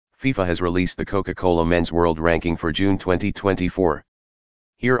FIFA has released the Coca-Cola Men's World Ranking for June 2024.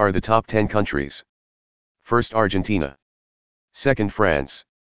 Here are the top 10 countries. First Argentina. Second France.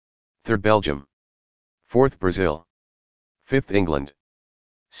 Third Belgium. Fourth Brazil. Fifth England.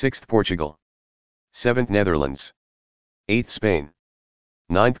 Sixth Portugal. Seventh Netherlands. Eighth Spain.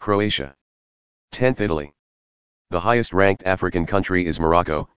 Ninth Croatia. 10th Italy. The highest ranked African country is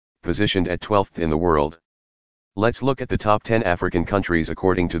Morocco, positioned at 12th in the world. Let's look at the top 10 African countries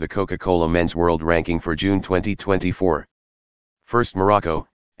according to the Coca-Cola Men's World Ranking for June 2024. First Morocco,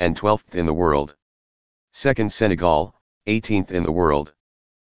 and 12th in the world. Second Senegal, 18th in the world.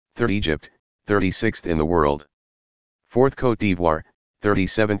 Third Egypt, 36th in the world. Fourth Côte d'Ivoire,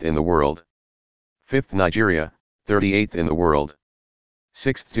 37th in the world. Fifth Nigeria, 38th in the world.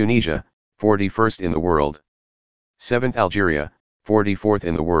 Sixth Tunisia, 41st in the world. Seventh Algeria, 44th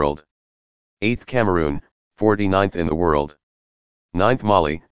in the world. Eighth Cameroon, 49th in the world. Ninth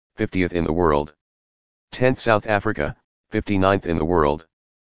Mali, 50th in the world. 10th South Africa, 59th in the world.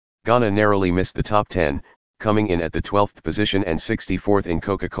 Ghana narrowly missed the top 10, coming in at the 12th position and 64th in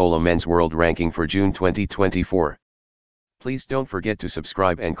Coca-Cola Men's World Ranking for June 2024. Please don't forget to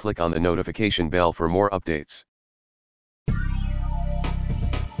subscribe and click on the notification bell for more updates.